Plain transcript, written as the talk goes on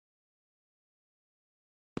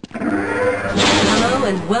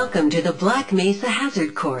and welcome to the Black Mesa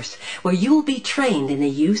Hazard Course, where you will be trained in the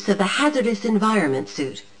use of the hazardous environment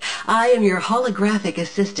suit. I am your holographic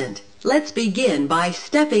assistant. Let's begin by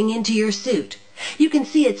stepping into your suit. You can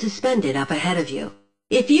see it suspended up ahead of you.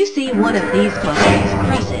 If you see one of these buttons,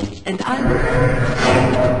 press it, and I will...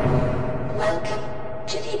 Welcome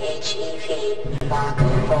to the HEV Mark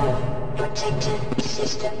IV Protective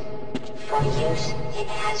System for use in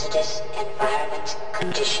hazardous environment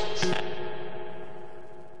conditions.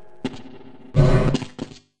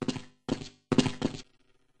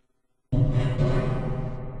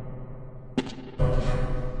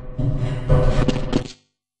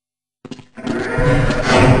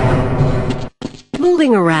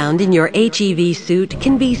 Moving around in your HEV suit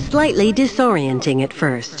can be slightly disorienting at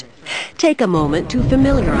first. Take a moment to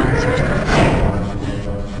familiarize yourself.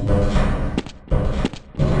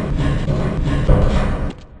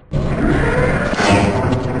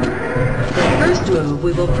 The first move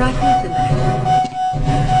we will practice in the...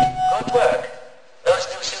 Good work. Those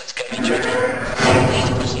new suits can be tricky. Please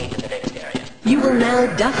proceed to the next area. You will now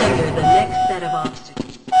duck under the next set of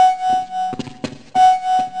obstacles.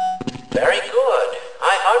 Very good.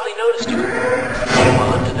 I hardly noticed you. Move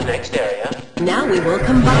on to the next area. Now we will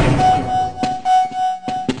combine skills.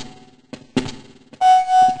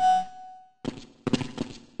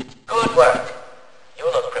 Good work. You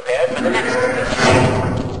look prepared for the next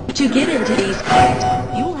stage. To get into these parts,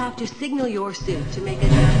 you will have to signal your suit to make a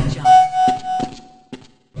nice jump.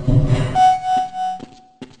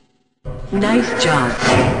 Nice job.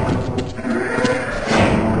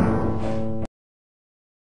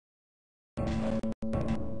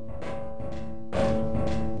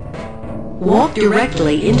 Walk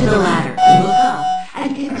directly into the ladder, look up,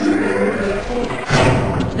 and continue moving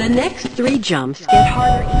forward. The next 3 jumps get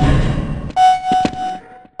harder.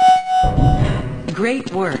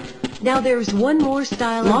 Great work. Now there's one more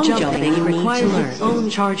style of jumping that requires its own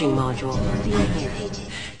charging module.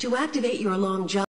 To activate your long jump,